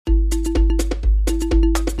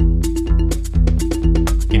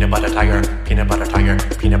butter tiger, peanut butter tiger,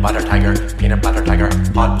 peanut butter tiger, peanut butter tiger,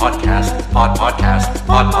 podcast, podcast,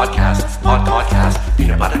 podcast, podcast,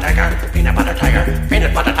 peanut butter tiger, peanut butter tiger,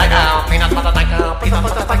 peanut butter tiger, peanut butter tiger, peanut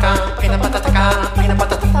butter tiger, peanut butter tiger, peanut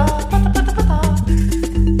butter tiger,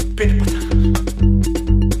 peanut butter.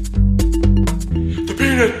 The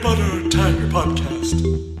Peanut Butter Tiger Podcast.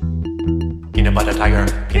 Peanut butter tiger,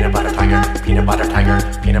 peanut butter tiger, peanut butter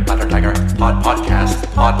tiger, peanut butter tiger, podcast,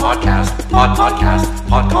 podcast, podcast,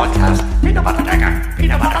 podcast, peanut butter tiger,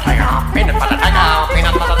 peanut butter tiger, peanut butter tiger,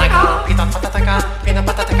 peanut butter tiger, peanut butter tiger, peanut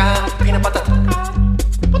butter tiger, peanut butter tiger, podcast.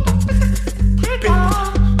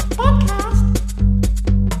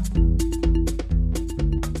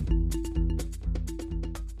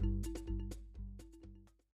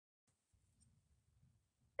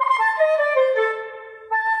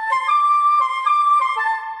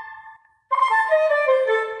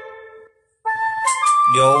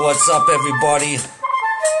 Yo, what's up, everybody?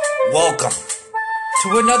 Welcome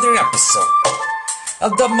to another episode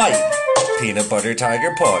of the Mighty Peanut Butter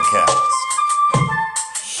Tiger Podcast.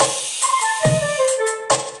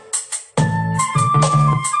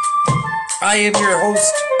 I am your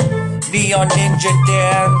host, Neon Ninja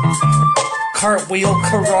Dan, Cartwheel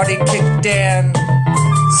Karate Kick Dan,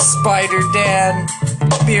 Spider Dan,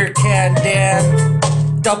 Beer Can Dan,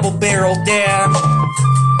 Double Barrel Dan,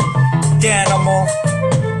 Danimal,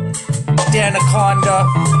 Danaconda,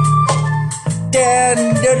 Dan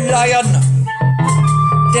the Lion,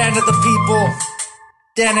 Dan of the People,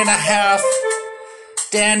 Dan and a half,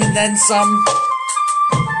 Dan and then some.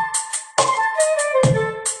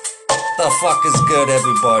 The fuck is good,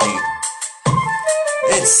 everybody?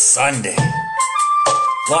 It's Sunday.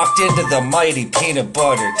 Locked into the Mighty Peanut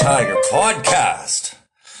Butter Tiger Podcast.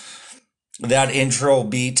 That intro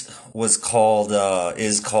beat is called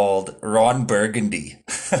Ron Burgundy.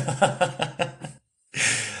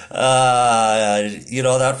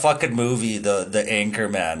 That fucking movie, the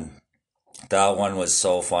Anchorman. That one was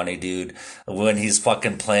so funny, dude. When he's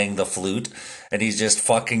fucking playing the flute and he's just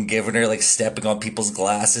fucking giving her, like, stepping on people's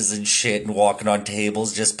glasses and shit and walking on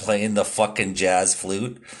tables, just playing the fucking jazz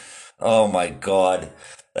flute. Oh my god.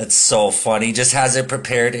 That's so funny. He just has it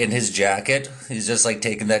prepared in his jacket. He's just like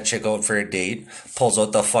taking that chick out for a date, pulls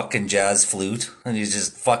out the fucking jazz flute, and he's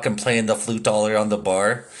just fucking playing the flute all around the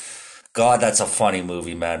bar. God, that's a funny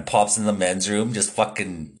movie, man. Pops in the men's room, just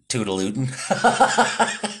fucking tootalooting.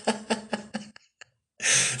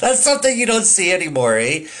 That's something you don't see anymore,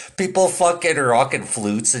 eh? People fucking rocking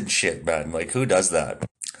flutes and shit, man. Like, who does that?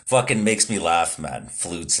 Fucking makes me laugh, man.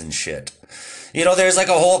 Flutes and shit. You know, there's like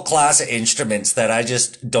a whole class of instruments that I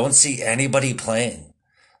just don't see anybody playing.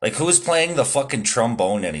 Like, who's playing the fucking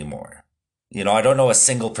trombone anymore? You know, I don't know a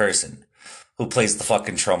single person who plays the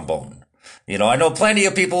fucking trombone. You know, I know plenty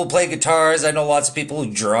of people who play guitars. I know lots of people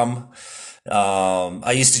who drum.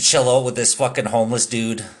 I used to chill out with this fucking homeless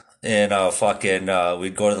dude. And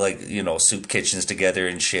we'd go to, like, you know, soup kitchens together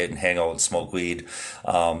and shit and hang out and smoke weed.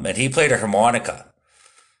 And he played a harmonica.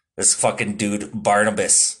 This fucking dude,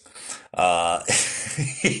 Barnabas.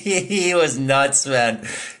 He was nuts, man.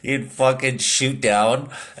 He'd fucking shoot down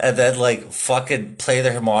and then, like, fucking play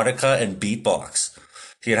the harmonica and beatbox.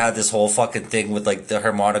 He'd have this whole fucking thing with, like, the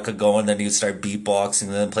harmonica going, then he'd start beatboxing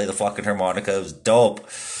and then play the fucking harmonica. It was dope.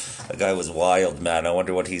 That guy was wild, man. I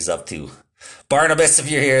wonder what he's up to. Barnabas,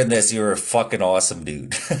 if you're hearing this, you're a fucking awesome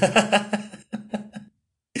dude.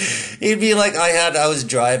 He'd be like, I was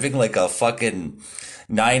driving like a fucking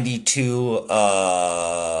 92,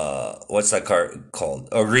 what's that car called?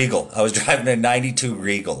 A Regal. I was driving a 92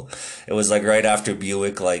 Regal. It was like right after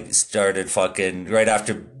Buick, like, started fucking, right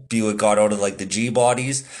after Buick got out of, like, the G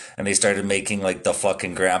bodies and they started making, like, the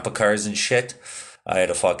fucking grandpa cars and shit. I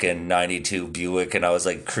had a fucking 92 Buick and I was,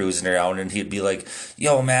 like, cruising around and he'd be like,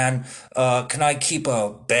 yo, man, can I keep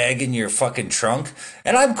a bag in your fucking trunk?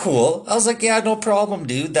 And I'm cool. I was like, yeah, no problem,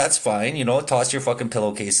 dude. That's fine. You know, toss your fucking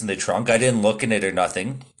pillowcase in the trunk. I didn't look in it or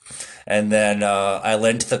nothing. And then, I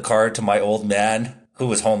lent the car to my old man who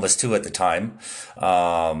was homeless too at the time.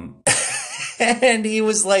 And he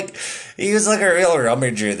was like a real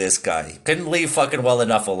rummager, this guy. Couldn't leave fucking well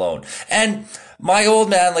enough alone. And my old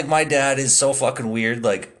man, like, my dad is so fucking weird.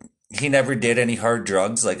 Like, he never did any hard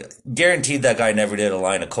drugs. Like, guaranteed that guy never did a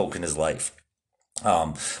line of coke in his life.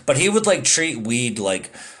 But he would, like, treat weed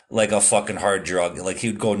like a fucking hard drug. Like, he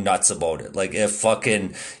would go nuts about it. Like, if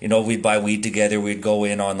fucking, you know, we'd buy weed together, we'd go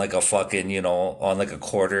in on, like, a fucking, you know, on, like, a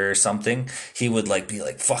quarter or something. He would, like, be,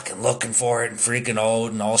 like, fucking looking for it and freaking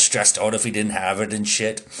out and all stressed out if he didn't have it and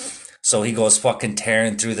shit. So he goes fucking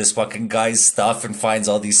tearing through this fucking guy's stuff and finds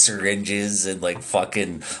all these syringes and, like,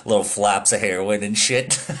 fucking little flaps of heroin and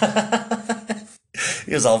shit.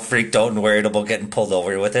 He was all freaked out and worried about getting pulled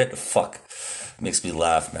over with it. Fuck. Makes me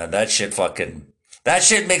laugh, man. That shit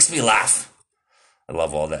makes me laugh. I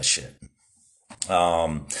love all that shit.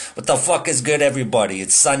 What the fuck is good, everybody?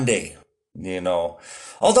 It's Sunday, you know.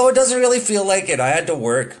 Although it doesn't really feel like it. I had to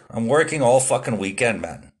work. I'm working all fucking weekend,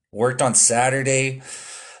 man. Worked on Saturday.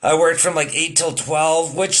 I worked from like 8 till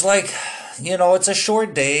 12, which like, you know, it's a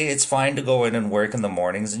short day. It's fine to go in and work in the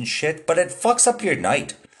mornings and shit, but it fucks up your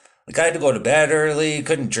night. Like I had to go to bed early,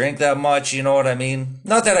 couldn't drink that much, you know what I mean?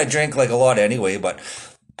 Not that I drink like a lot anyway, but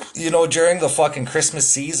you know, during the fucking Christmas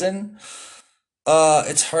season,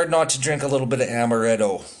 it's hard not to drink a little bit of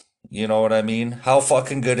amaretto. You know what I mean? How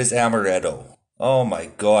fucking good is amaretto? Oh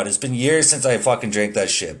my god, it's been years since I fucking drank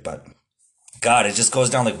that shit, but god, it just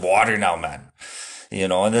goes down like water now, man. You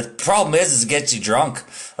know, and the problem is it gets you drunk.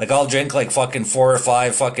 Like, I'll drink like fucking 4 or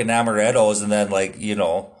 5 fucking amarettos and then like, you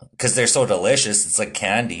know, because they're so delicious, it's like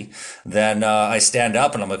candy. Then I stand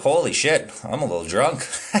up and I'm like, holy shit, I'm a little drunk.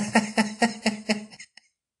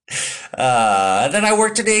 And then I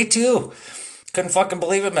worked today too. Couldn't fucking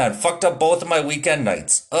believe it, man. Fucked up both of my weekend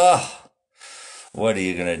nights. Ugh. What are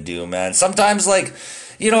you gonna do, man? Sometimes, like,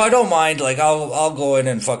 you know, I don't mind. Like, I'll go in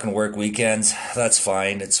and fucking work weekends. That's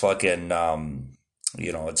fine. It's fucking,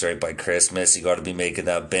 you know, it's right by Christmas. You got to be making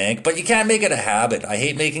that bank, but you can't make it a habit. I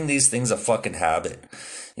hate making these things a fucking habit.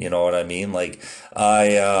 You know what I mean? Like,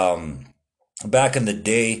 back in the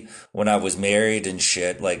day when I was married and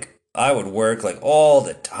shit, like, I would work like all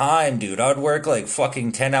the time, dude. I would work like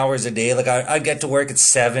fucking 10 hours a day. Like, I'd get to work at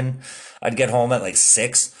 7. I'd get home at like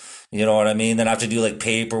 6. You know what I mean? Then I have to do like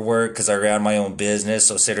paperwork because I ran my own business.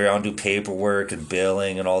 So sit around, do paperwork and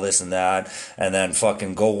billing and all this and that. And then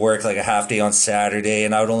fucking go work like a half day on Saturday.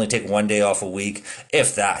 And I would only take 1 day off a week,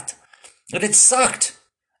 if that. And it sucked.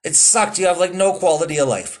 It sucked. You have like no quality of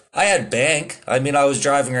life. I had bank. I mean, I was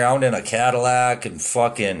driving around in a Cadillac and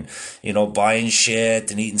fucking, you know, buying shit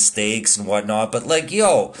and eating steaks and whatnot. But like,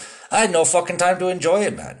 yo, I had no fucking time to enjoy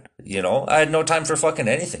it, man. You know, I had no time for fucking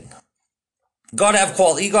anything. Gotta have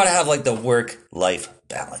quality. You gotta have like the work-life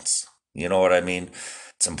balance. You know what I mean?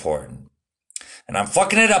 It's important. And I'm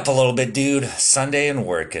fucking it up a little bit, dude. Sunday and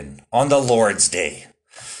working on the Lord's Day.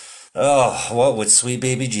 Oh, what would sweet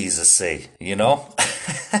baby Jesus say? You know?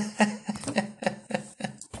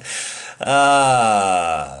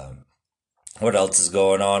 What else is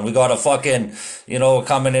going on? We got a fucking, you know,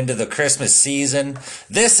 coming into the Christmas season.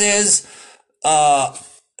 This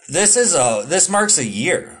marks a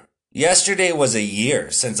year. Yesterday was a year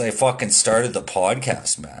since I fucking started the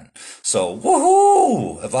podcast, man. So,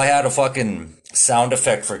 woohoo! If I had a fucking sound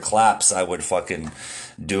effect for claps, I would fucking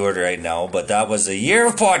do it right now. But that was a year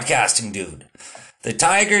of podcasting, dude. The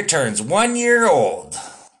tiger turns 1 year old.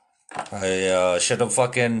 I should have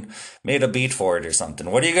fucking made a beat for it or something.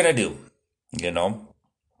 What are you gonna do? You know?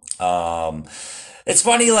 It's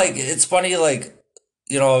funny, like,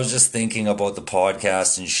 you know, I was just thinking about the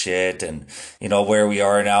podcast and shit and, you know, where we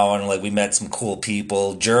are now. And like, we met some cool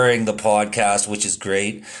people during the podcast, which is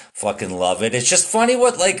great. Fucking love it. It's just funny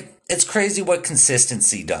it's crazy what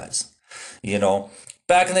consistency does. You know,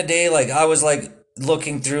 back in the day, like, I was like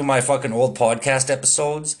looking through my fucking old podcast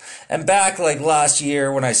episodes. And back like last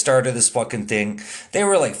year when I started this fucking thing, they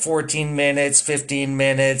were like 14 minutes, 15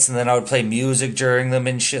 minutes. And then I would play music during them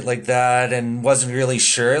and shit like that. And wasn't really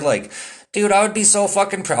sure, like, dude, I would be so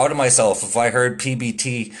fucking proud of myself if I heard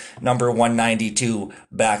PBT number 192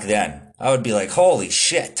 back then. I would be like, holy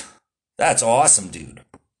shit. That's awesome, dude.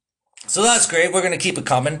 So that's great. We're going to keep it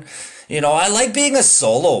coming. You know, I like being a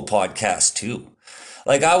solo podcast too.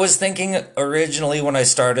 Like, I was thinking originally when I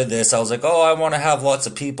started this, I was like, oh, I want to have lots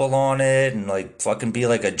of people on it and like fucking be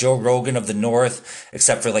like a Joe Rogan of the North,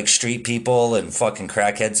 except for like street people and fucking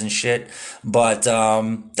crackheads and shit. But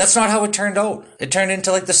that's not how it turned out. It turned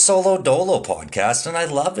into like the Solo Dolo podcast, and I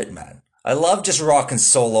love it, man. I love just rocking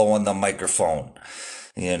solo on the microphone,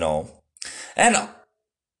 you know. And,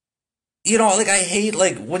 you know, like, I hate,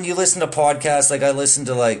 like, when you listen to podcasts, like, I listen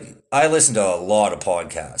to a lot of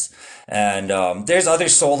podcasts. And there's other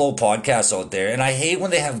solo podcasts out there, and I hate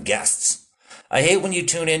when they have guests. I hate when you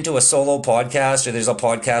tune into a solo podcast or there's a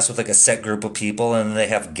podcast with like a set group of people and they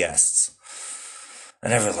have guests. I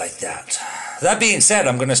never like that. That being said,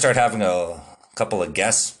 I'm going to start having a couple of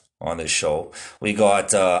guests on this show. We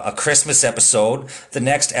got a Christmas episode. The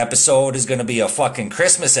next episode is going to be a fucking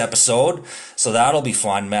Christmas episode. So that'll be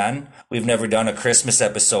fun, man. We've never done a Christmas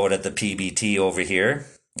episode at the PBT over here.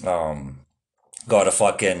 Got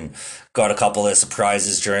a couple of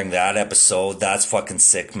surprises during that episode. That's fucking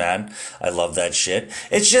sick, man. I love that shit.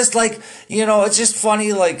 It's just like, you know, it's just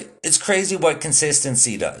funny. Like, it's crazy what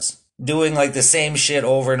consistency does. Doing like the same shit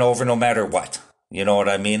over and over, no matter what. You know what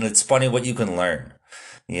I mean? It's funny what you can learn.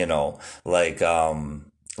 You know, like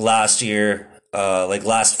last year, like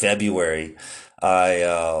last February,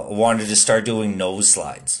 I wanted to start doing nose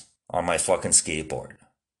slides on my fucking skateboard.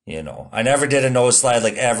 You know, I never did a nose slide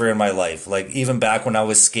like ever in my life. Like even back when I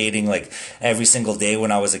was skating like every single day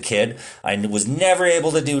when I was a kid, I was never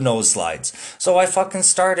able to do nose slides. So I fucking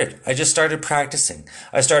started. I just started practicing.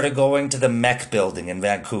 I started going to the Mech building in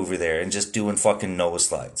Vancouver there and just doing fucking nose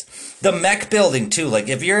slides. The Mech building too. Like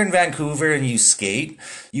if you're in Vancouver and you skate,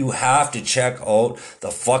 you have to check out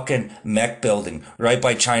the fucking Mech building right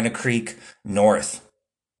by China Creek North.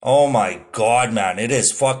 Oh my God, man. It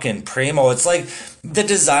is fucking primo. It's like the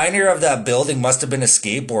designer of that building must have been a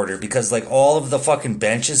skateboarder because like all of the fucking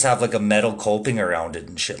benches have like a metal coping around it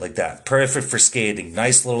and shit like that. Perfect for skating.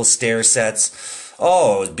 Nice little stair sets.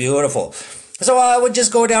 Oh, it was beautiful. So I would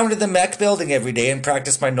just go down to the Mech building every day and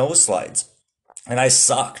practice my nose slides. And I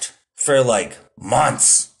sucked for like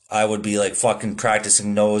months. I would be like fucking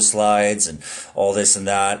practicing nose slides and all this and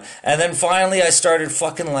that. And then finally I started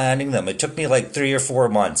fucking landing them. It took me like 3 or 4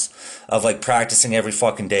 months of like practicing every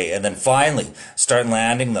fucking day. And then finally start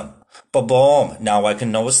landing them. But boom, now I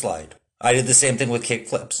can nose slide. I did the same thing with kick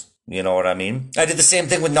flips. You know what I mean? I did the same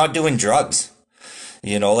thing with not doing drugs.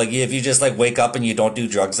 You know, like if you just like wake up and you don't do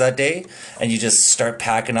drugs that day and you just start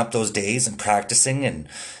packing up those days and practicing and,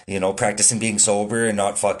 you know, practicing being sober and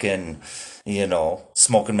not fucking, you know,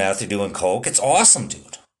 smoking meth or doing coke. It's awesome,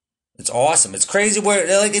 dude. It's awesome. It's crazy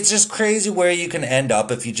it's just crazy where you can end up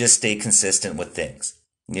if you just stay consistent with things.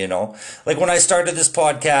 You know, like when I started this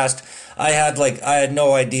podcast, I had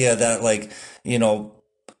no idea that like, you know,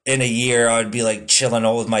 in a year I'd be like chilling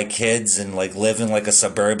out with my kids and like living like a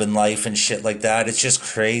suburban life and shit like that. It's just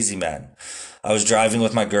crazy, man. I was driving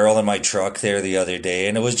with my girl in my truck there the other day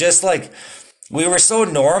and it was just like, we were so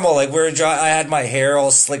normal. Like I had my hair all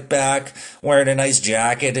slicked back, wearing a nice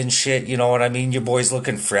jacket and shit. You know what I mean? Your boy's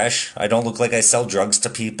looking fresh. I don't look like I sell drugs to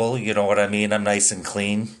people. You know what I mean? I'm nice and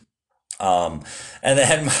clean. And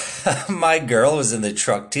then my girl was in the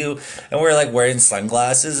truck too, and we were like wearing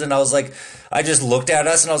sunglasses, and I just looked at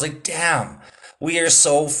us and I was like, damn, we are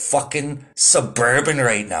so fucking suburban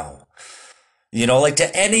right now. You know, like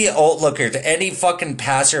to any onlooker, to any fucking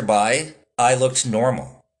passerby, I looked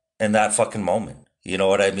normal in that fucking moment. You know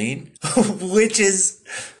what I mean? Which is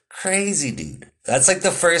crazy, dude. That's like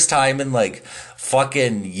the first time in like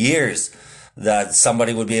fucking years that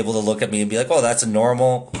somebody would be able to look at me and be like, oh, that's a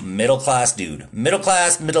normal middle-class dude.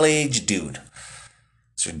 Middle-class, middle-aged dude.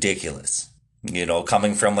 It's ridiculous. You know,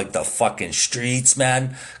 coming from like the fucking streets,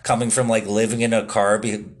 man. Coming from like living in a car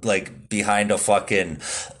behind a fucking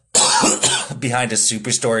behind a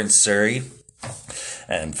superstore in Surrey.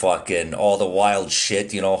 And fucking all the wild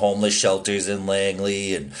shit, you know, homeless shelters in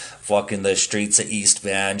Langley and fucking the streets of East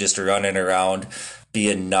Van just running around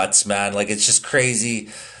being nuts, man. Like, it's just crazy.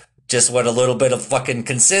 Just what a little bit of fucking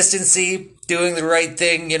consistency, doing the right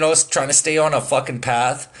thing, you know, trying to stay on a fucking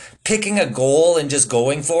path, picking a goal and just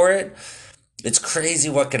going for it. It's crazy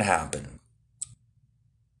what can happen.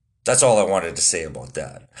 That's all I wanted to say about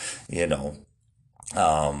that, you know.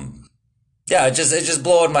 Yeah, it's just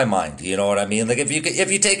blowing my mind. You know what I mean? Like if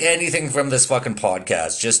you take anything from this fucking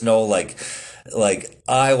podcast, just know like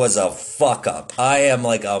I was a fuck up. I am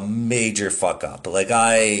like a major fuck up. Like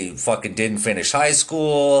I fucking didn't finish high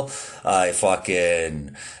school. I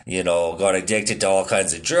fucking, you know, got addicted to all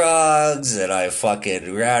kinds of drugs and I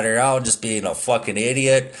fucking ran around just being a fucking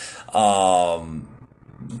idiot. But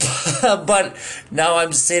now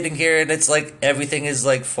I'm sitting here and it's like everything is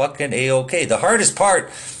like fucking A-okay. The hardest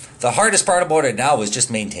part about it now is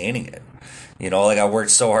just maintaining it. You know, like I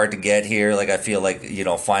worked so hard to get here. Like I feel like, you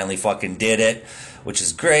know, finally fucking did it, which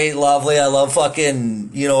is great, lovely. I love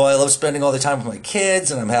fucking, you know, I love spending all the time with my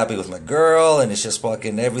kids and I'm happy with my girl and it's just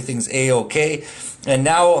fucking everything's A-okay. And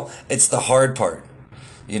now it's the hard part,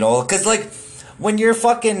 you know, because like when you're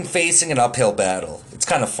fucking facing an uphill battle, it's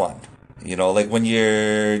kind of fun. You know, like when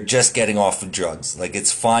you're just getting off of drugs, like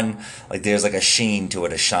it's fun, like there's like a sheen to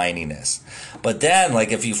it, a shininess. But then,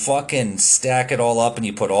 like if you fucking stack it all up and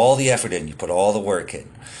you put all the effort in, you put all the work in,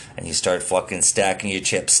 and you start fucking stacking your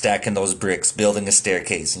chips, stacking those bricks, building a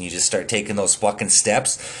staircase, and you just start taking those fucking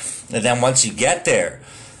steps, and then once you get there,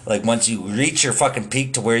 like once you reach your fucking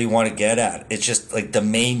peak to where you want to get at, it's just like the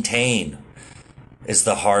maintain is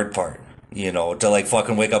the hard part, you know, to like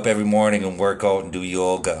fucking wake up every morning and work out and do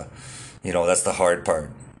yoga. You know, that's the hard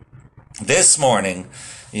part. This morning,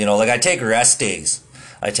 you know, like I take rest days.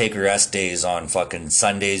 I take rest days on fucking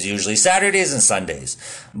Sundays, usually Saturdays and Sundays.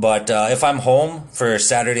 But if I'm home for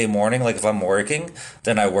Saturday morning, like if I'm working,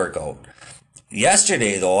 then I work out.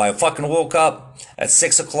 yesterday though, I fucking woke up at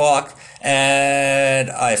 6 o'clock and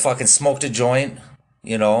I fucking smoked a joint,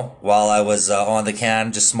 while I was on the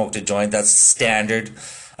can, just smoked a joint. That's standard.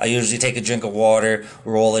 I usually take a drink of water,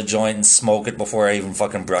 roll a joint, and smoke it before I even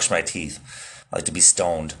fucking brush my teeth. I like to be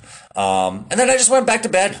stoned. And then I just went back to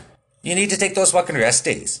bed. You need to take those fucking rest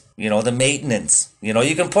days. The maintenance.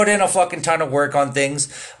 You can put in a fucking ton of work on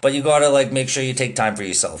things, but you gotta make sure you take time for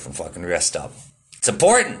yourself and fucking rest up. It's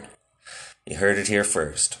important. You heard it here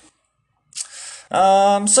first.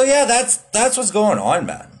 So yeah, that's what's going on,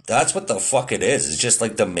 man. That's what the fuck it is. It's just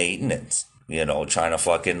the maintenance. Trying to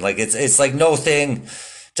fucking it's no thing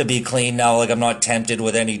to be clean now. I'm not tempted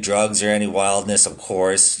with any drugs or any wildness, of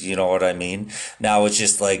course. You know what I mean? Now it's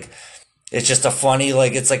just it's just a funny,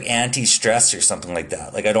 it's anti-stress or something like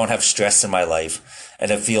that. I don't have stress in my life and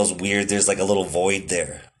it feels weird. There's a little void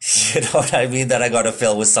there. You know what I mean? That I gotta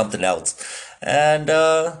fill with something else. And,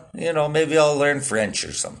 maybe I'll learn French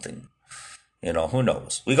or something. Who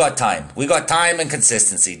knows? We got time. We got time and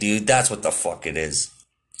consistency, dude. That's what the fuck it is.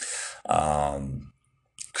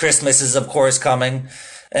 Christmas is, of course, coming.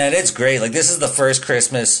 And it's great. This is the first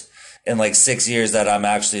Christmas in 6 years that I'm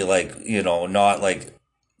actually not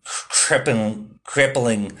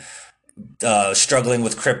crippling, struggling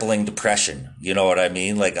with crippling depression. You know what I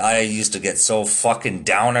mean? I used to get so fucking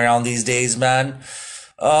down around these days, man.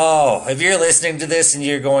 Oh, if you're listening to this and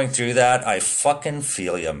you're going through that, I fucking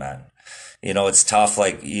feel you, man. It's tough,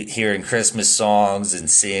 hearing Christmas songs and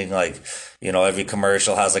seeing, every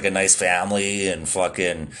commercial has, a nice family and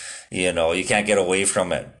fucking, you can't get away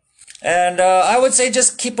from it. And, I would say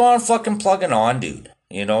just keep on fucking plugging on, dude.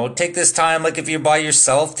 Take this time, if you're by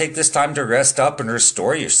yourself, take this time to rest up and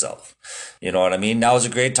restore yourself. You know what I mean? Now is a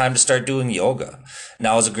great time to start doing yoga.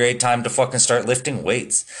 Now is a great time to fucking start lifting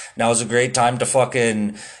weights. Now is a great time to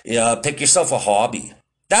fucking pick yourself a hobby.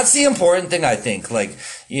 That's the important thing, I think.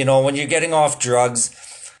 When you're getting off drugs,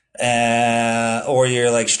 or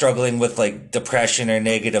you're struggling with depression or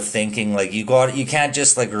negative thinking, you can't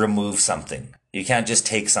just remove something. You can't just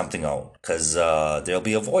take something out because there'll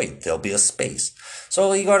be a void. There'll be a space.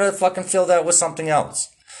 So you gotta fucking fill that with something else.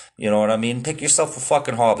 You know what I mean? Pick yourself a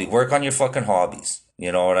fucking hobby. Work on your fucking hobbies.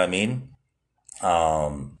 You know what I mean?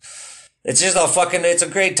 It's just it's a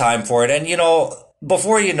great time for it. And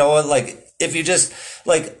before you know it, if you just,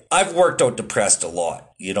 I've worked out depressed a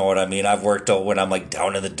lot. You know what I mean? I've worked out when I'm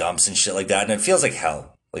down in the dumps and shit like that. And it feels like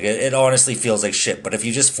hell. It honestly feels like shit. But if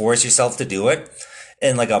you just force yourself to do it,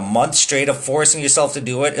 in a month straight of forcing yourself to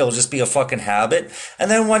do it, it'll just be a fucking habit.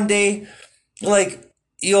 And then one day,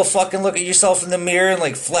 you'll fucking look at yourself in the mirror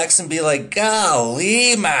and flex and be like,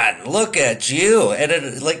 golly, man, look at you. And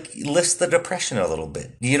it lifts the depression a little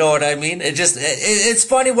bit. You know what I mean? It's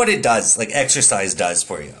funny what it does, exercise does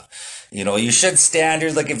for you. You should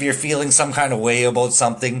standard, if you're feeling some kind of way about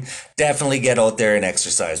something, definitely get out there and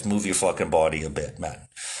exercise. Move your fucking body a bit, man.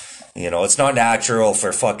 It's not natural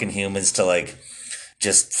for fucking humans to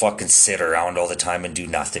just fucking sit around all the time and do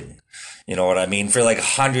nothing. You know what I mean? For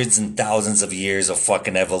hundreds and thousands of years of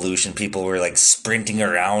fucking evolution, people were sprinting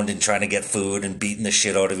around and trying to get food and beating the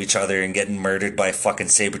shit out of each other and getting murdered by fucking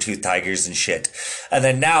saber-toothed tigers and shit. And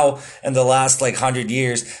then now, in the last 100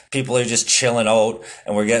 years, people are just chilling out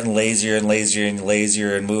and we're getting lazier and lazier and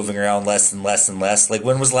lazier and moving around less and less and less.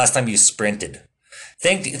 When was the last time you sprinted?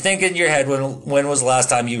 Think in your head, when was the last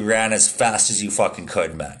time you ran as fast as you fucking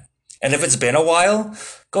could, man? And if it's been a while,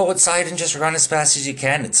 go outside and just run as fast as you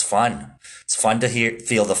can. It's fun. It's fun to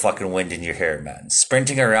feel the fucking wind in your hair, man.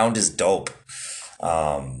 Sprinting around is dope.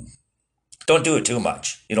 Don't do it too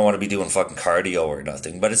much. You don't want to be doing fucking cardio or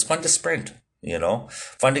nothing, but it's fun to sprint,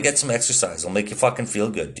 Fun to get some exercise. It'll make you fucking feel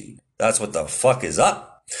good, dude. That's what the fuck is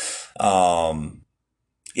up.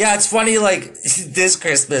 Yeah, it's funny, this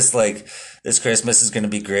Christmas, this Christmas is going to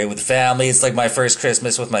be great with family. It's my first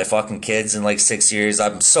Christmas with my fucking kids in 6 years.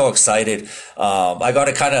 I'm so excited. I got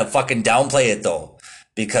to kind of fucking downplay it though,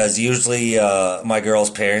 because usually, my girl's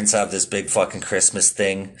parents have this big fucking Christmas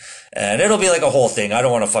thing and it'll be a whole thing. I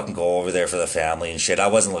don't want to fucking go over there for the family and shit. I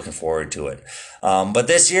wasn't looking forward to it. But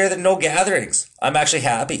this year, there are no gatherings. I'm actually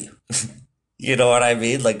happy. You know what I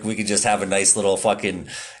mean? We could just have a nice little fucking,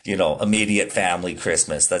 immediate family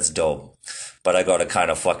Christmas. That's dope. But I gotta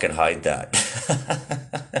kind of fucking hide that.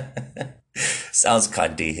 Sounds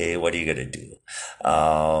cunty, hey? What are you gonna do?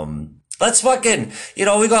 Let's fucking,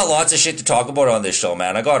 we got lots of shit to talk about on this show,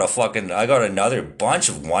 man. I got another bunch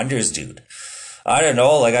of wonders, dude. I don't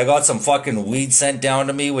know, I got some fucking weed sent down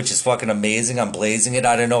to me, which is fucking amazing. I'm blazing it.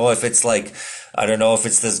 I don't know if it's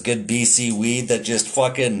this good BC weed that just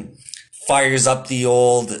fucking fires up the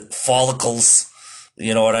old follicles.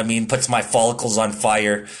 You know what I mean? Puts my follicles on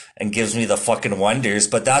fire and gives me the fucking wonders.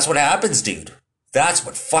 But that's what happens, dude. That's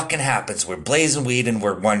what fucking happens. We're blazing weed and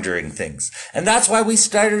we're wondering things. And that's why we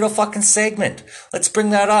started a fucking segment. Let's bring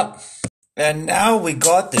that up. And now we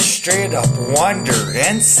got the straight up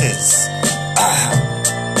wonderenses.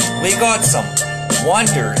 We got some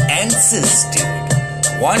wonderenses, dude.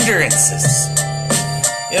 Wonderenses.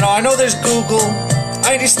 You know, I know there's Google.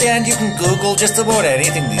 I understand you can Google just about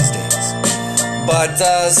anything these days. But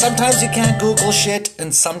sometimes you can't Google shit,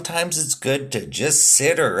 and sometimes it's good to just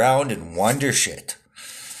sit around and wonder shit.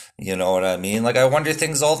 You know what I mean? Like, I wonder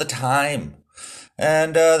things all the time.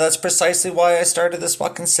 And that's precisely why I started this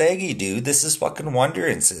fucking seggy, dude. This is fucking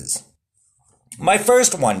wonderences. My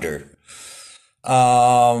first wonder.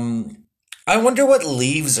 I wonder what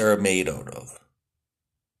leaves are made out of.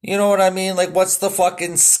 You know what I mean? Like, what's the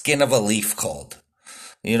fucking skin of a leaf called?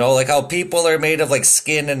 You know, like how people are made of like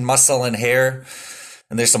skin and muscle and hair,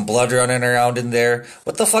 and there's some blood running around in there.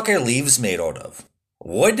 What the fuck are leaves made out of?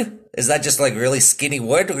 Wood? Is that just like really skinny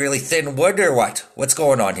wood, really thin wood, or what? What's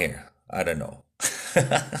going on here? I don't know.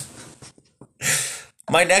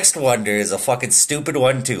 My next wonder is a fucking stupid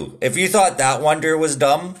one too. If you thought that wonder was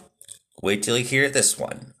dumb, wait till you hear this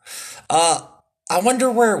one. I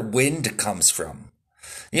wonder where wind comes from.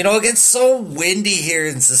 You know, it gets so windy here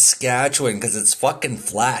in Saskatchewan because it's fucking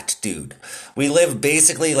flat, dude. We live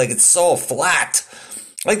basically like it's so flat.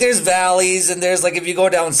 Like there's valleys and there's like if you go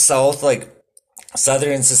down south, like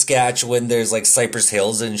southern Saskatchewan, there's like Cypress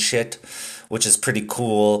Hills and shit, which is pretty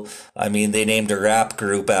cool. I mean, they named a rap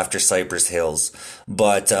group after Cypress Hills.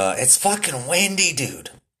 But it's fucking windy, dude.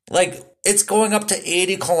 Like it's going up to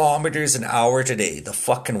 80 kilometers an hour today, the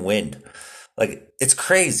fucking wind. Like it's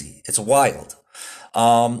crazy. It's wild.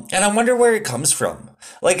 And I wonder where it comes from.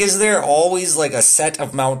 Like, is there always like a set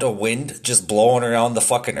amount of wind just blowing around the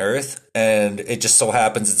fucking earth and it just so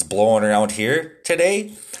happens it's blowing around here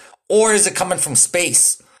today? Or is it coming from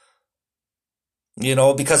space? You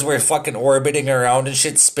know, because we're fucking orbiting around and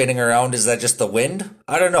shit, spinning around, is that just the wind?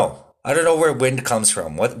 I don't know. I don't know where wind comes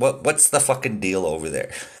from. What's the fucking deal over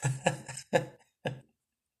there?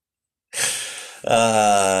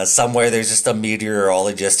 Somewhere there's just a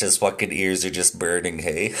meteorologist, his fucking ears are just burning,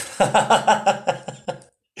 hey?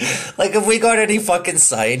 Like, if we got any fucking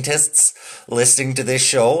scientists listening to this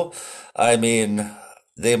show, I mean,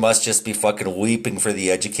 they must just be fucking weeping for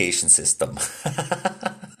the education system.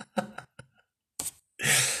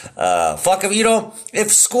 Fuck, you know,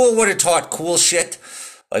 if school would have taught cool shit,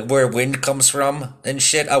 like where wind comes from and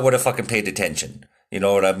shit, I would have fucking paid attention. You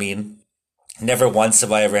know what I mean? Never once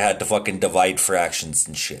have I ever had to fucking divide fractions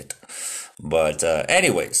and shit. But,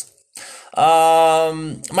 anyways.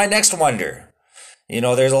 My next wonder. You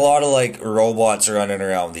know, there's a lot of, like, robots running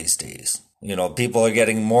around these days. You know, people are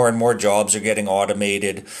getting more and more jobs are getting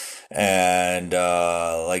automated. And,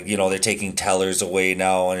 like, you know, they're taking tellers away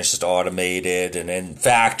now and it's just automated. And in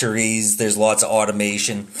factories, there's lots of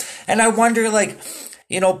automation. And I wonder, like,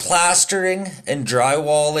 you know, plastering and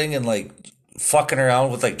drywalling and, like, fucking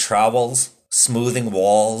around with, like, trowels, smoothing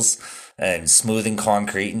walls and smoothing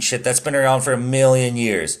concrete and shit. That's been around for 1,000,000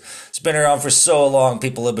 years. It's been around for so long.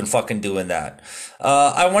 People have been fucking doing that.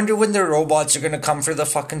 I wonder when the robots are going to come for the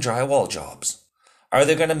fucking drywall jobs. Are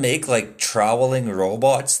they going to make like troweling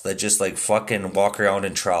robots that just like fucking walk around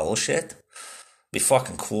and trowel shit? Be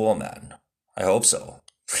fucking cool, man. I hope so.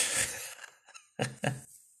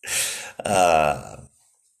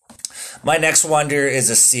 My next wonder is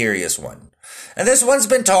a serious one. And this one's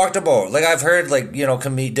been talked about. Like, I've heard, like, you know,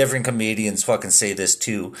 different comedians fucking say this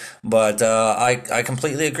too. But I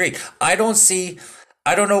completely agree. I don't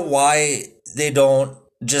know why they don't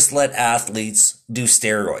just let athletes do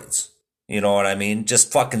steroids. You know what I mean?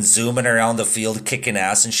 Just fucking zooming around the field, kicking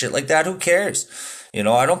ass and shit like that. Who cares? You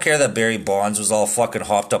know, I don't care that Barry Bonds was all fucking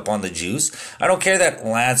hopped up on the juice. I don't care that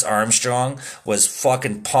Lance Armstrong was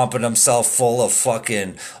fucking pumping himself full of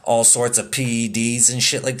fucking all sorts of PEDs and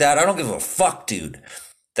shit like that. I don't give a fuck, dude.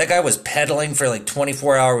 That guy was pedaling for like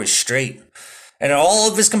 24 hours straight. And all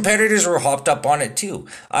of his competitors were hopped up on it too.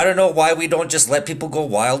 I don't know why we don't just let people go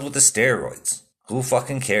wild with the steroids. Who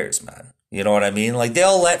fucking cares, man? You know what I mean? Like,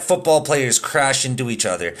 they'll let football players crash into each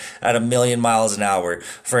other at 1,000,000 miles an hour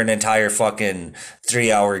for an entire fucking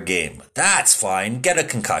 3-hour game. That's fine. Get a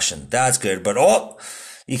concussion. That's good. But,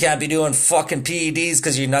 you can't be doing fucking PEDs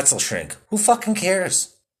because your nuts will shrink. Who fucking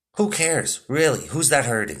cares? Who cares? Really? Who's that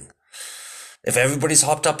hurting? If everybody's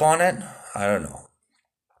hopped up on it, I don't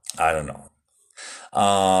know.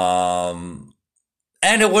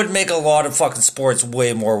 And it would make a lot of fucking sports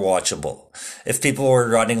way more watchable. If people were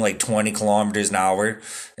running like 20 kilometers an hour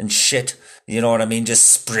and shit, you know what I mean? Just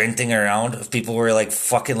sprinting around. If people were like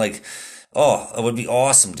fucking like, oh, it would be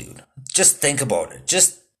awesome, dude. Just think about it.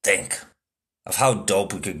 Just think of how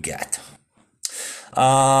dope we could get.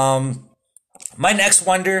 My next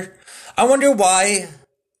wonder, I wonder why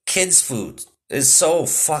kids' food is so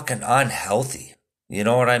fucking unhealthy. You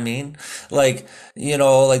know what I mean? Like, you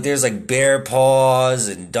know, like there's like Bear Paws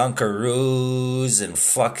and Dunkaroos and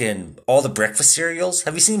fucking all the breakfast cereals.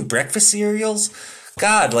 Have you seen breakfast cereals?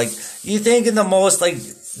 God, like you think in the most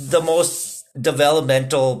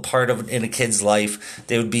developmental part of in a kid's life,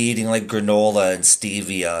 they would be eating like granola and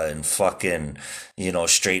stevia and fucking, you know,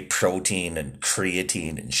 straight protein and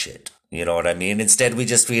creatine and shit. You know what I mean? Instead, we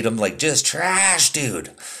just feed them like just trash,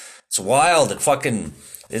 dude. It's wild.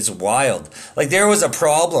 It's wild. Like there was a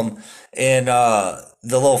problem in the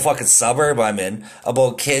little fucking suburb I'm in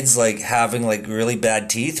about kids like having like really bad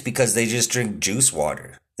teeth because they just drink juice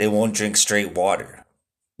water. They won't drink straight water.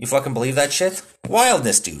 You fucking believe that shit?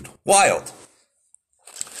 Wildness, dude. Wild.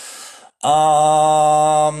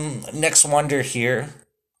 Next wonder here.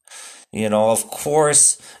 You know, of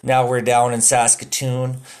course, now we're down in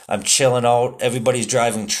Saskatoon. I'm chilling out. Everybody's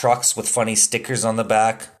driving trucks with funny stickers on the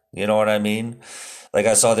back. You know what I mean? Like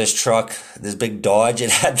I saw this truck, this big Dodge.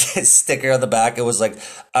 It had this sticker on the back. It was like,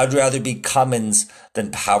 I'd rather be Cummins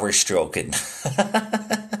than power stroking.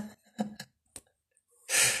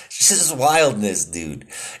 Just wildness, dude.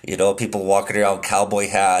 You know, people walking around cowboy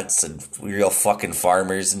hats and real fucking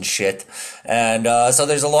farmers and shit. And so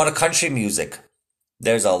there's a lot of country music.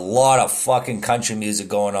 There's a lot of fucking country music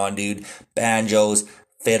going on, dude. Banjos,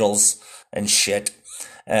 fiddles, and shit.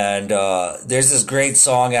 And there's this great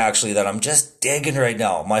song, actually, that I'm just digging right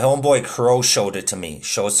now. My homeboy Crow showed it to me.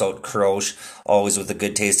 Shows out Crow, always with a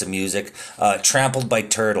good taste of music. Trampled by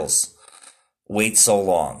Turtles. Wait So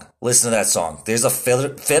Long. Listen to that song. There's a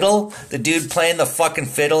fiddle. The dude playing the fucking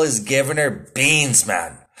fiddle is giving her beans,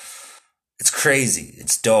 man. It's crazy.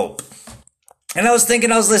 It's dope. And I was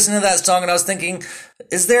listening to that song and I was thinking,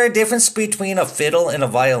 is there a difference between a fiddle and a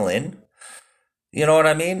violin? You know what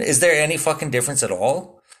I mean? Is there any fucking difference at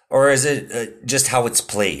all? Or is it just how it's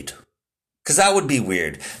played? Because that would be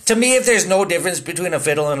weird. To me, if there's no difference between a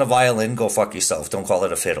fiddle and a violin, go fuck yourself. Don't call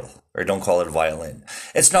it a fiddle. Or don't call it a violin.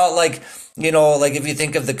 It's not like, you know, like if you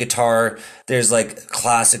think of the guitar, there's like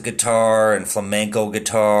classic guitar and flamenco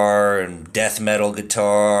guitar and death metal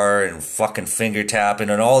guitar and fucking finger tapping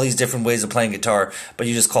and all these different ways of playing guitar, but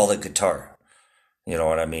you just call it guitar. You know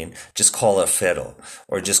what I mean? Just call it a fiddle.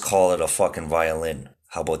 Or just call it a fucking violin.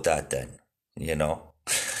 How about that then? You know?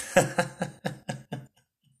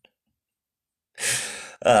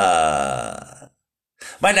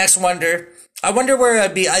 My next wonder, I wonder where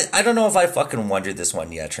I'd be. I don't know if I fucking wondered this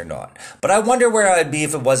one yet or not, but I wonder where I'd be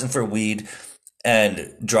if it wasn't for weed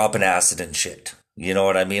and dropping acid and shit. You know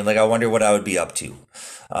what I mean? Like, I wonder what I would be up to.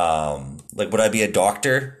 Like, would I be a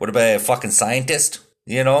doctor? Would I be a fucking scientist?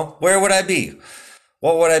 You know? Where would I be?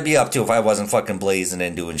 What would I be up to if I wasn't fucking blazing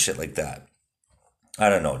and doing shit like that? I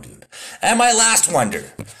don't know, dude. And my last wonder.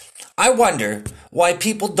 I wonder why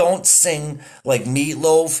people don't sing like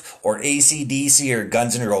Meatloaf or AC/DC or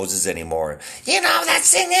Guns N' Roses anymore. You know, that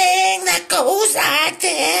singing that goes like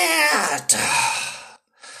that.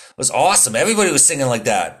 It was awesome. Everybody was singing like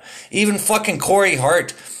that. Even fucking Corey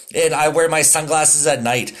Hart. And I wear my sunglasses at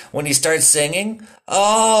night. When he starts singing,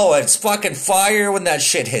 oh, it's fucking fire when that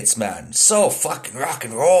shit hits, man. So fucking rock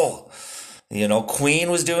and roll. You know,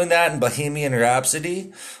 Queen was doing that in Bohemian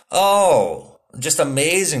Rhapsody. Oh, just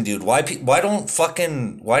amazing, dude. Why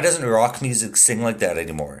doesn't rock music sing like that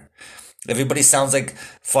anymore? Everybody sounds like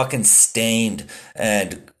fucking Stained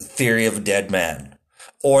and Theory of a Dead Man.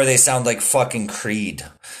 Or they sound like fucking Creed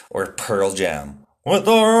or Pearl Jam. With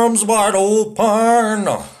arms wide open,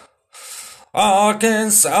 I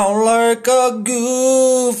can sound like a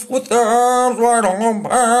goof with arms wide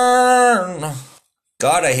open.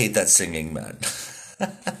 God, I hate that singing, man.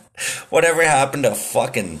 Whatever happened to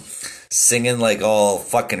fucking singing like all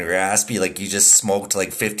fucking raspy, like you just smoked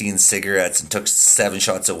like 15 cigarettes and took 7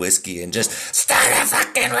 shots of whiskey and just started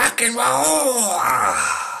fucking rock and roll.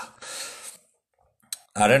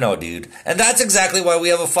 I don't know, dude. And that's exactly why we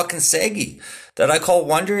have a fucking Segi that I call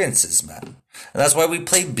Wonderances, man. And that's why we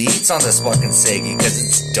play beats on this fucking Segi, because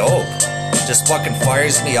it's dope. It just fucking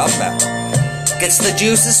fires me up, man. Gets the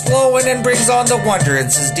juices flowing and brings on the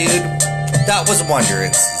Wonderances, dude. That was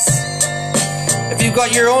Wonderances. If you've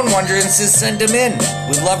got your own Wonderances, send them in.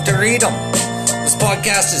 We'd love to read them. This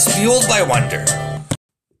podcast is fueled by wonder.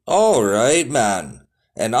 Alright, man.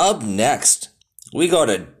 And up next, We got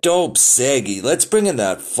a dope seggy. Let's bring in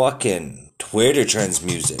that fucking Twitter trends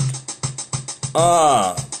music.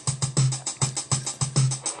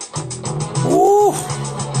 Woo.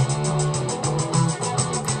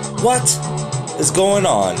 What is going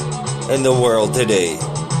on in the world today?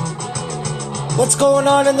 What's going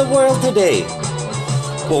on in the world today?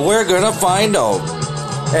 Well, we're gonna find out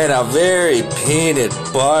in a very peanut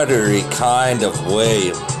buttery kind of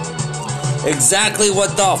way. Exactly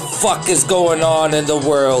what the fuck is going on in the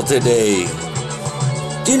world today.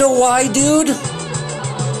 Do you know why, dude?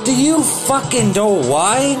 Do you fucking know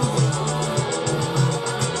why?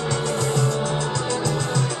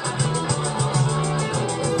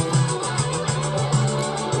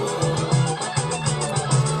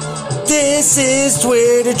 This is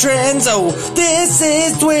Twitter Trends, oh. This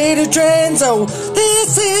is Twitter Trends, oh.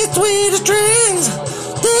 This is Twitter Trends.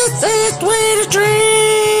 This is Twitter Trends.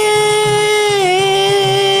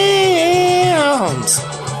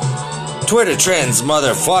 Twitter Trends,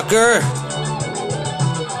 motherfucker.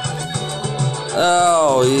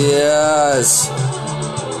 Oh, yes.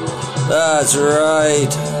 That's right.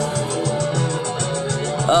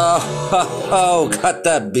 Oh, got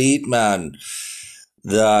that beat, man.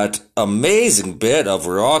 That amazing bit of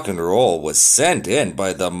rock and roll was sent in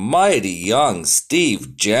by the mighty young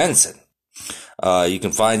Steve Jensen. You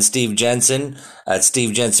can find Steve Jensen at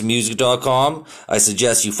stevejensenmusic.com. I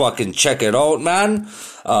suggest you fucking check it out, man.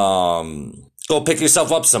 Go pick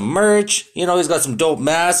yourself up some merch. You know, he's got some dope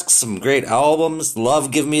masks, some great albums.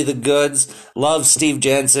 Love Give Me the Goods. Love Steve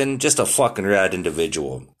Jensen. Just a fucking rad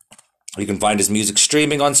individual. You can find his music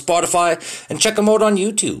streaming on Spotify and check him out on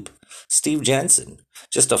YouTube. Steve Jensen.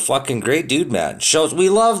 Just a fucking great dude, man. We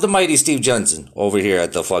love the mighty Steve Jensen over here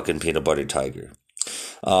at the fucking Peanut Butter Tiger.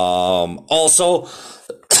 Also,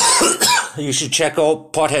 you should check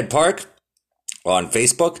out Pothead Park on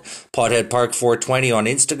Facebook, Pothead Park 420 on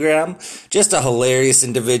Instagram. Just a hilarious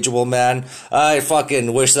individual, man. I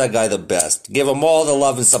fucking wish that guy the best. Give him all the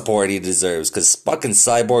love and support he deserves, because fucking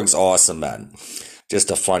Cyborg's awesome, man. Just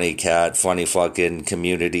a funny cat, funny fucking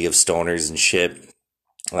community of stoners and shit.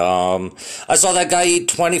 I saw that guy eat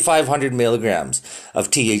 2,500 milligrams of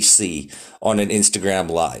THC on an Instagram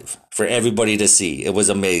live for everybody to see. It was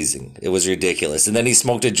amazing. It was ridiculous. And then he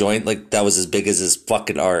smoked a joint like that was as big as his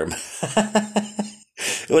fucking arm.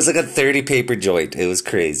 It was like a 30 paper joint. It was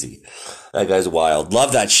crazy. That guy's wild.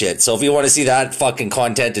 Love that shit. So if you want to see that fucking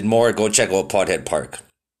content and more, go check out Pothead Park.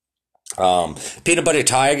 Peanut Butter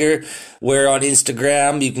Tiger, we're on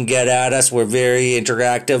Instagram. You can get at us. We're very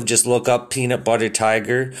interactive. Just look up Peanut Butter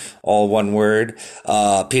Tiger, all one word.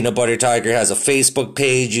 Peanut Butter Tiger has a Facebook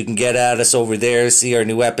page. You can get at us over there, see our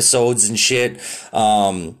new episodes and shit.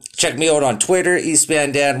 Check me out on Twitter,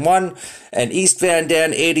 EastVanDan1 and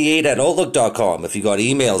EastVanDan88 at Outlook.com if you got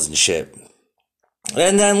emails and shit.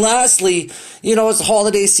 And then lastly, you know, it's the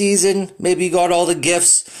holiday season. Maybe you got all the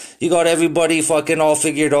gifts. You got everybody fucking all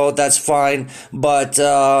figured out. That's fine. But,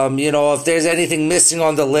 you know, if there's anything missing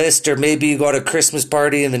on the list, or maybe you got a Christmas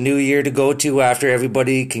party in the new year to go to after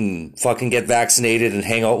everybody can fucking get vaccinated and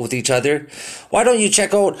hang out with each other, why don't you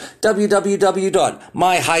check out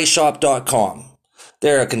www.myhighshop.com.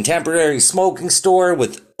 They're a contemporary smoking store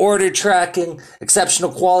with order tracking,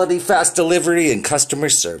 exceptional quality, fast delivery, and customer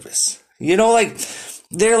service. You know, like,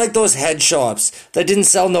 they're like those head shops that didn't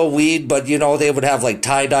sell no weed, but, you know, they would have, like,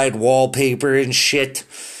 tie-dyed wallpaper and shit,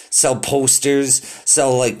 sell posters,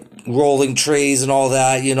 sell, like, rolling trays and all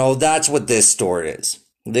that, you know, that's what this store is.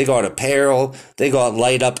 They got apparel, they got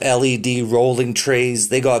light-up LED rolling trays,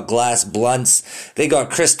 they got glass blunts, they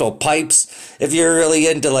got crystal pipes. If you're really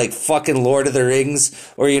into, like, fucking Lord of the Rings,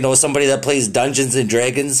 or, you know, somebody that plays Dungeons and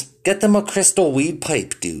Dragons, get them a crystal weed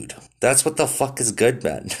pipe, dude. That's what the fuck is good,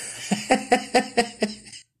 man.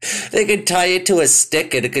 They could tie it to a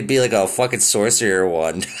stick and it could be like a fucking sorcerer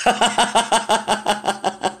wand.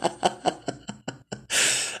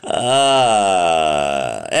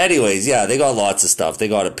 Anyways, yeah, they got lots of stuff. They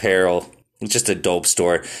got apparel. It's just a dope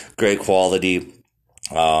store. Great quality.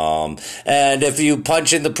 And if you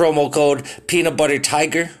punch in the promo code Peanut Butter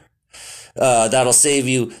Tiger, that'll save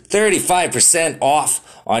you 35% off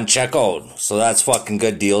on checkout. So that's fucking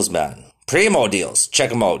good deals, man. Primo deals.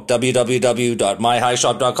 Check them out.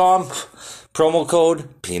 www.myhighshop.com. Promo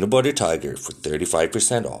code Peanut Butter Tiger for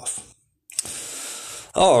 35% off.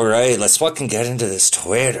 All right, let's fucking get into this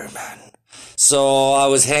Twitter, man. So I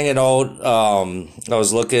was hanging out. I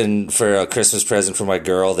was looking for a Christmas present for my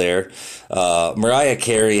girl there. Mariah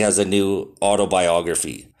Carey has a new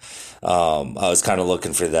autobiography. I was kind of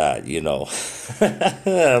looking for that, you know.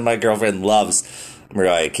 My girlfriend loves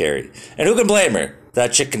Mariah Carey. And who can blame her?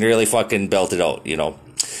 That chick can really fucking belt it out, you know.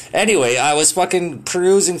 Anyway, I was fucking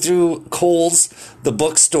perusing through Kohl's, the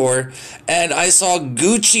bookstore, and I saw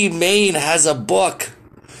Gucci Mane has a book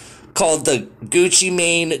called The Gucci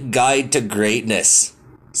Mane Guide to Greatness.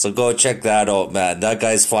 So go check that out, man. That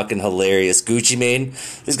guy's fucking hilarious. Gucci Mane,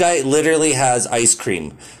 this guy literally has ice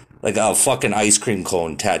cream, like a fucking ice cream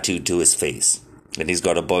cone tattooed to his face. And he's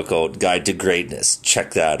got a book out, Guide to Greatness.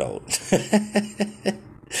 Check that out.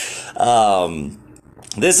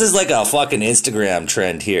 This is like a fucking Instagram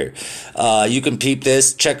trend here. You can peep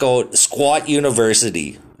this. Check out Squat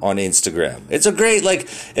University on Instagram. It's a great, like,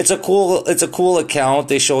 it's a cool account.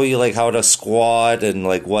 They show you like how to squat and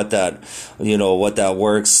like what that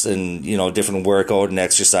works, and different workout and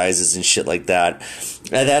exercises and shit like that.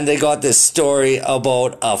 And then they got this story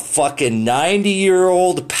about a fucking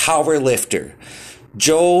 90-year-old power lifter,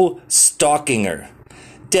 Joe Stockinger,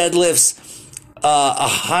 deadlifts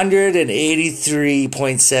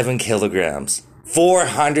 183.7 kilograms,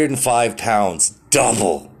 405 pounds,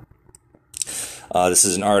 double. This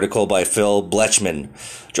is an article by Phil Blechman.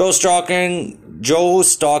 Joe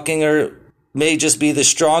Stockinger may just be the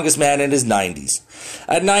strongest man in his 90s.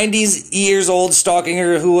 At 90 years old,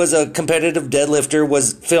 Stockinger, who was a competitive deadlifter,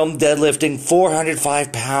 was filmed deadlifting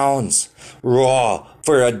 405 pounds raw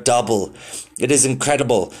for a double. It is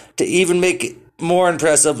incredible. To even make it more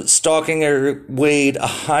impressive, Stockinger weighed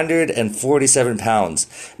 147 pounds,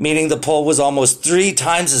 meaning the pull was almost 3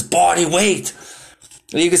 times his body weight.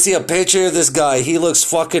 You can see a picture of this guy. He looks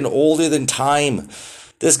fucking older than time.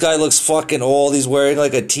 This guy looks fucking old. He's wearing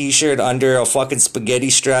like a t-shirt under a fucking spaghetti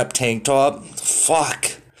strap tank top.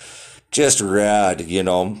 Fuck. Just rad,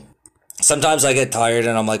 Sometimes I get tired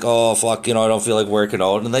and I'm like, oh, fuck, I don't feel like working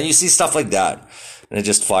out. And then you see stuff like that, and it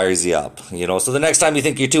just fires you up, So the next time you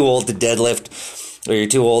think you're too old to deadlift, or you're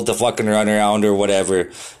too old to fucking run around or whatever,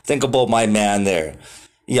 think about my man there.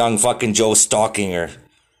 Young fucking Joe Stockinger,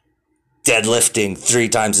 deadlifting 3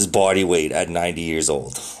 times his body weight at 90 years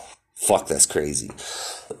old. Fuck, that's crazy.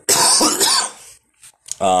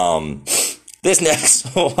 This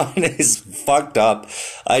next one is fucked up.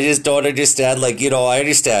 I just don't understand. I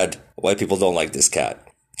understand why people don't like this cat.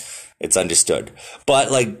 It's understood.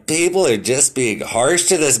 But, people are just being harsh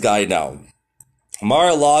to this guy now.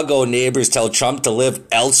 Mar-a-Lago neighbors tell Trump to live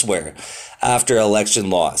elsewhere after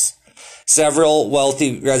election loss. Several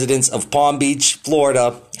wealthy residents of Palm Beach,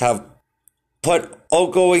 Florida, have put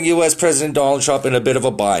outgoing U.S. President Donald Trump in a bit of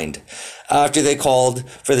a bind after they called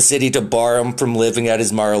for the city to bar him from living at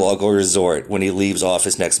his Mar-a-Lago resort when he leaves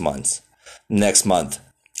office next month.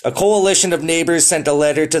 A coalition of neighbors sent a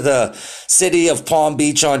letter to the city of Palm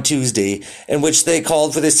Beach on Tuesday in which they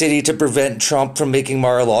called for the city to prevent Trump from making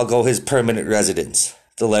Mar-a-Lago his permanent residence.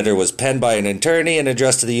 The letter was penned by an attorney and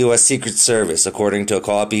addressed to the U.S. Secret Service, according to a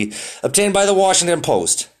copy obtained by the Washington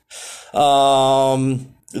Post.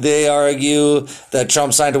 They argue that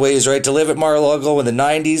Trump signed away his right to live at Mar-a-Lago in the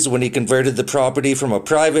 90s when he converted the property from a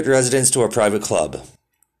private residence to a private club.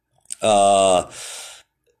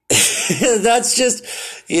 That's just,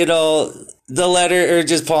 the letter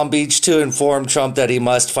urges Palm Beach to inform Trump that he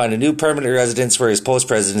must find a new permanent residence for his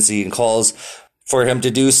post-presidency and calls for him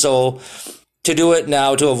to do it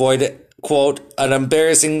now to avoid, quote, an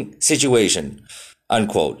embarrassing situation,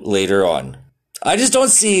 unquote, later on. I just don't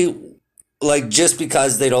see, just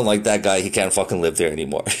because they don't like that guy, he can't fucking live there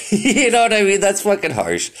anymore. You know what I mean? That's fucking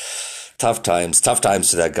harsh. Tough times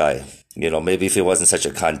to that guy. Maybe if he wasn't such a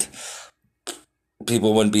cunt,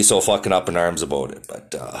 people wouldn't be so fucking up in arms about it.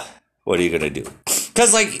 But, what are you gonna do?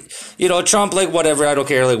 Cause, Trump, whatever, I don't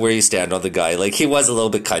care, where you stand on the guy. He was a little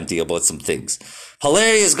bit cunty about some things.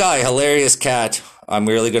 Hilarious guy, hilarious cat. I'm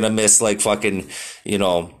really gonna miss, fucking,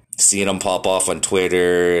 seeing him pop off on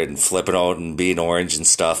Twitter and flipping out and being orange and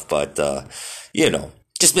stuff, but,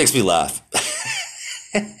 just makes me laugh.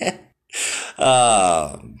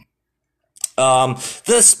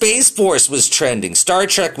 The Space Force was trending. Star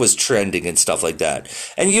Trek was trending and stuff like that.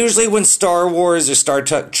 And usually when Star Wars or Star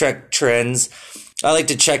Trek trends, I like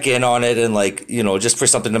to check in on it and just for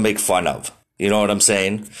something to make fun of. You know what I'm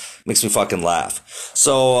saying? Makes me fucking laugh.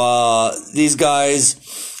 So, these guys,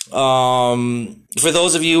 for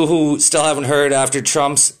those of you who still haven't heard, after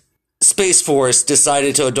Trump's Space Force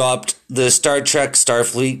decided to adopt the Star Trek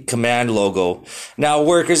Starfleet Command logo, now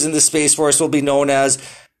workers in the Space Force will be known as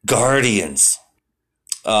Guardians.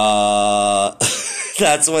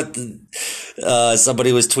 That's what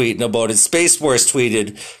somebody was tweeting about it. Space Force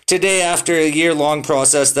tweeted, today, after a year-long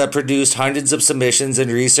process that produced hundreds of submissions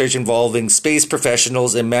and research involving space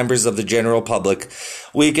professionals and members of the general public,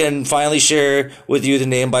 we can finally share with you the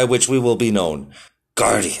name by which we will be known.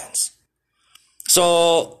 Guardians.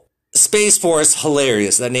 So, Space Force,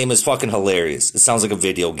 hilarious. That name is fucking hilarious. It sounds like a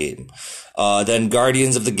video game. Then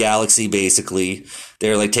Guardians of the Galaxy, basically.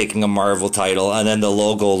 They're like taking a Marvel title, and then the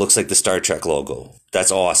logo looks like the Star Trek logo.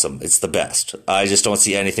 That's awesome. It's the best. I just don't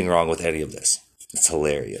see anything wrong with any of this. It's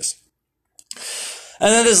hilarious.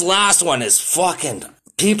 And then this last one is fucking,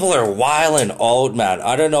 people are wilding out, man.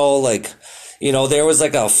 I don't know, like, you know, there was a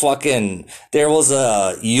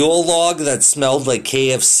Yule log that smelled like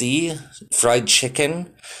KFC, fried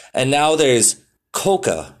chicken, and now there's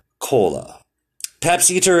Coca-Cola.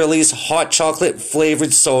 Pepsi to release hot chocolate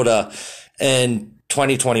flavored soda in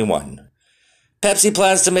 2021. Pepsi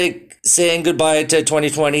plans to make saying goodbye to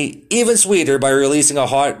 2020 even sweeter by releasing a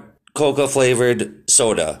hot coca flavored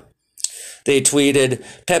soda. They tweeted,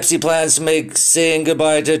 Pepsi plans to make saying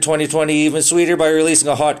goodbye to 2020 even sweeter by releasing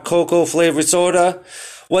a hot cocoa flavored soda.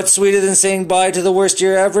 What's sweeter than saying bye to the worst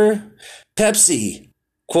year ever? Pepsi.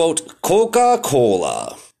 Quote,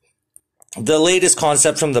 Coca-Cola. The latest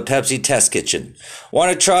concept from the Pepsi test kitchen.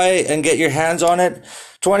 Want to try and get your hands on it?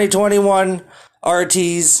 2021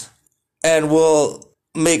 RTs, and we'll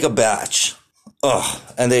make a batch. Ugh,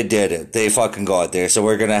 and they did it. They fucking got there. So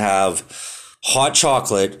we're going to have hot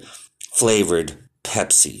chocolate flavored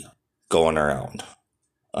Pepsi going around.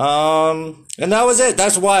 And that was it.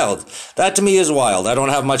 That's wild. That to me is wild. I don't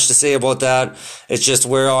have much to say about that. It's just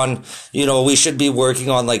we're on, you know, we should be working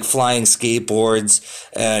on like flying skateboards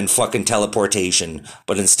and fucking teleportation,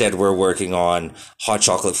 but instead we're working on hot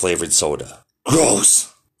chocolate flavored soda.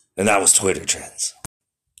 Gross. And that was Twitter trends.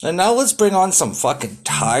 And now let's bring on some fucking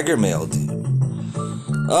Tiger Mail, dude.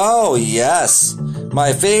 Oh yes,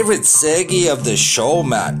 my favorite seggy of the show,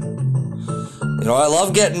 man. You know, I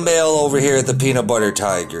love getting mail over here at the Peanut Butter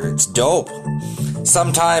Tiger. It's dope.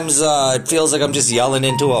 Sometimes it feels like I'm just yelling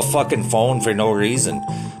into a fucking phone for no reason.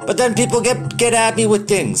 But then people get at me with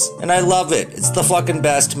things, and I love it. It's the fucking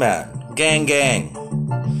best, man. Gang, gang.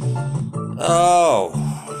 Oh.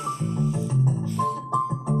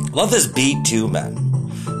 Love this beat too, man.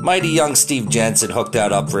 Mighty Young Steve Jensen hooked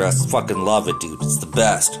that up for us. Fucking love it, dude. It's the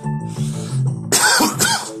best.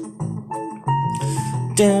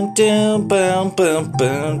 Down, down, bum, bum,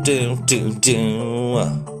 bum, down, down,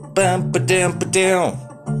 down, bum, ba, down, ba, down.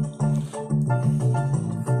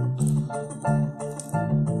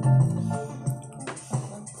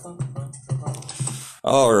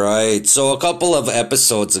 All right, so a couple of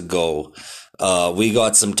episodes ago, we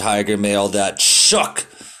got some Tiger Mail that shook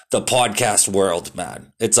the podcast world,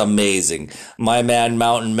 man. It's amazing. My man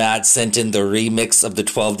Mountain Matt sent in the remix of the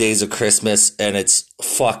 12 Days of Christmas, and it's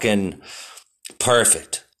fucking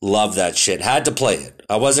perfect. Love that shit. Had to play it.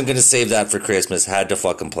 I wasn't going to save that for Christmas. Had to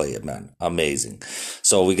fucking play it, man. Amazing.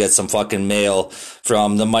 So we get some fucking mail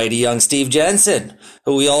from the mighty young Steve Jensen,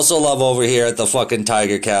 who we also love over here at the fucking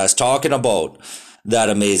Tiger Cast, talking about that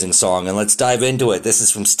amazing song. And let's dive into it. This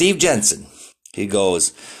is from Steve Jensen. He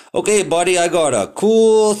goes, okay, buddy, I got a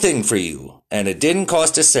cool thing for you, and it didn't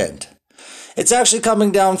cost a cent. It's actually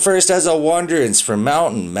coming down first as a wonderance from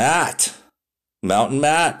Mountain Matt. Mountain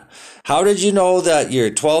Matt, how did you know that your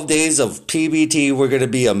 12 days of PBT were going to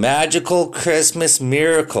be a magical Christmas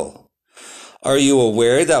miracle? Are you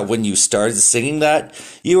aware that when you started singing that,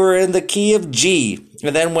 you were in the key of G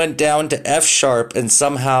and then went down to F sharp and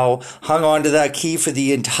somehow hung on to that key for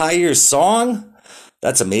the entire song?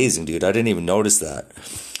 That's amazing, dude. I didn't even notice that.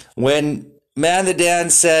 When Man the Dan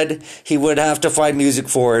said he would have to find music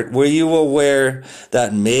for it, were you aware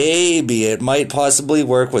that maybe it might possibly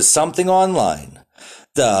work with something online?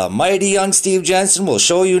 The mighty young Steve Jensen will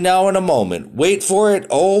show you now in a moment. Wait for it.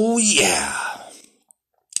 Oh, yeah.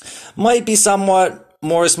 Might be somewhat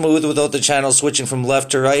more smooth without the channel switching from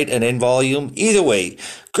left to right and in volume. Either way,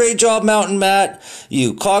 great job, Mountain Matt.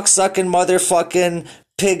 You cocksucking motherfucking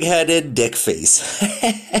pig-headed dick face.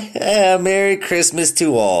 Merry Christmas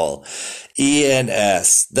to all.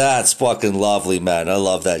 ENS. That's fucking lovely, man. I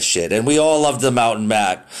love that shit. And we all love the Mountain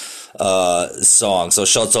Matt song. So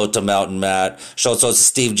shouts out to Mountain Matt. Shouts out to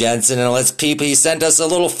Steve Jensen. And let's peep. He sent us a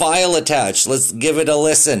little file attached. Let's give it a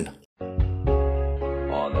listen.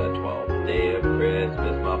 On the 12th day of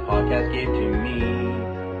Christmas, my podcast gave to me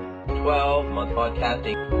 12 months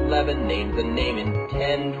podcasting, 11 names a naming,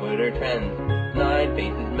 10 Twitter trends, 9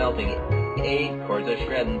 faces melting, 8 chords a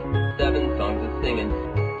shredding, 7 songs a singing,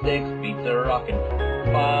 6 beats a rocking,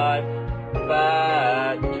 5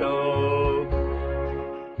 fat jokes,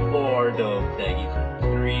 4 dope seggies,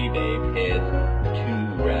 3 babe hits,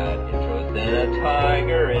 2 rad intros, then a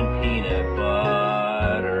tiger and peanut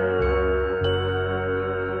butter.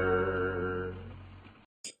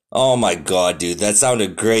 Oh my god, dude, that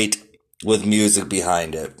sounded great with music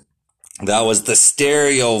behind it. That was the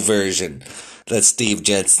stereo version. that Steve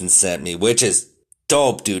Jensen sent me, which is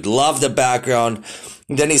dope, dude. Love the background.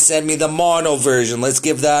 And then he sent me the mono version. Let's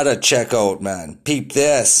give that a check out, man. Peep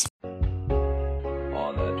this. On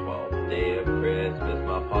the 12th day of Christmas,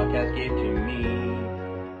 my podcast gave to me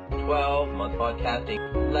 12-month podcasting,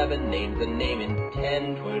 11 names a naming,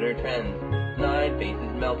 10 Twitter trends, 9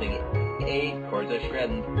 faces melting, 8 chords a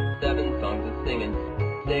shredding, 7 songs a singing,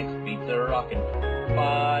 6 beats a rocking,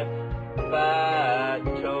 5 fat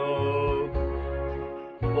jokes,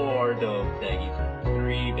 4 dope seggies,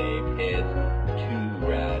 3 babe hits, 2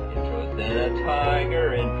 rad intros, then a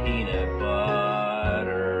tiger and peanut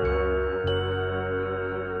butter.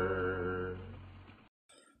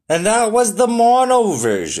 And that was the mono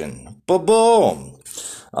version. Ba-boom.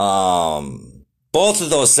 Both of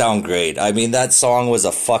those sound great. I mean, that song was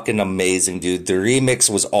a fucking amazing, dude. The remix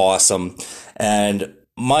was awesome. And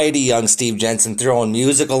mighty young Steve Jensen throwing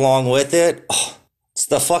music along with it. Oh, it's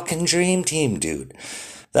the fucking dream team, dude.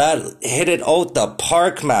 That hit it out the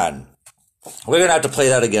park, man. We're going to have to play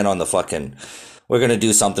that again on the fucking... We're going to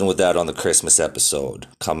do something with that on the Christmas episode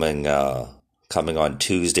coming on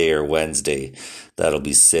Tuesday or Wednesday. That'll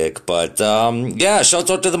be sick. But, yeah, shouts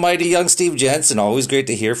out to the mighty young Steve Jensen. Always great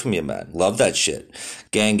to hear from you, man. Love that shit.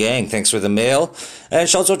 Gang, thanks for the mail. And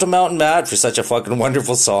shouts out to Mountain Matt for such a fucking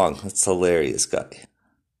wonderful song. That's hilarious, guy.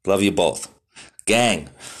 Love you both. Gang,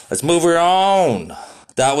 let's move her on.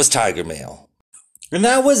 That was Tiger Mail. And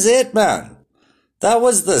that was it, man. That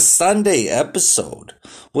was the Sunday episode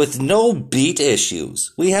with no beat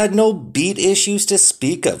issues. We had no beat issues to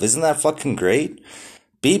speak of. Isn't that fucking great?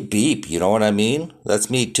 Beep, beep. You know what I mean?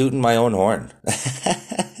 That's me tooting my own horn.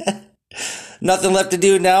 Nothing left to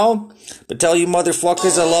do now but tell you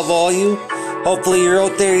motherfuckers I love all you. Hopefully you're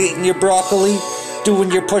out there eating your broccoli,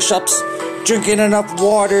 doing your push-ups, drinking enough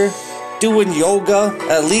water, doing yoga.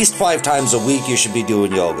 At least 5 times a week you should be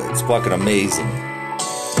doing yoga. It's fucking amazing.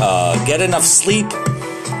 Get enough sleep.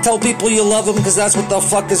 Tell people you love them because that's what the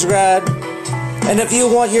fuck is rad. And if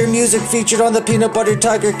you want your music featured on the Peanut Butter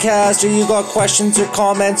Tiger cast, or you got questions or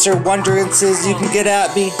comments or wonderances, you can get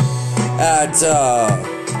at me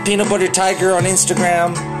at Peanut Butter Tiger on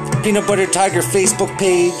Instagram, Peanut Butter Tiger Facebook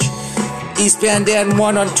page,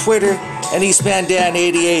 EastBandan1 on Twitter, and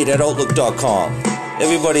EastBandan88 at Outlook.com.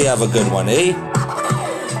 Everybody have a good one, eh?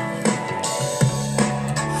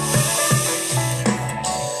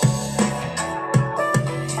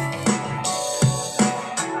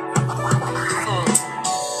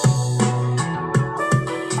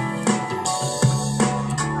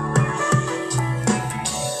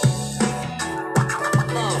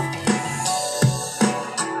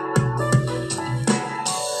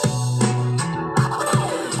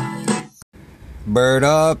 Bird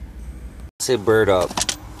up. Say bird up.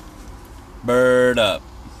 Bird up.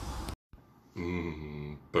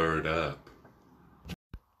 Bird up.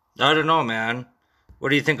 I don't know, man. What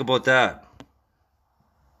do you think about that?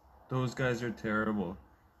 Those guys are terrible.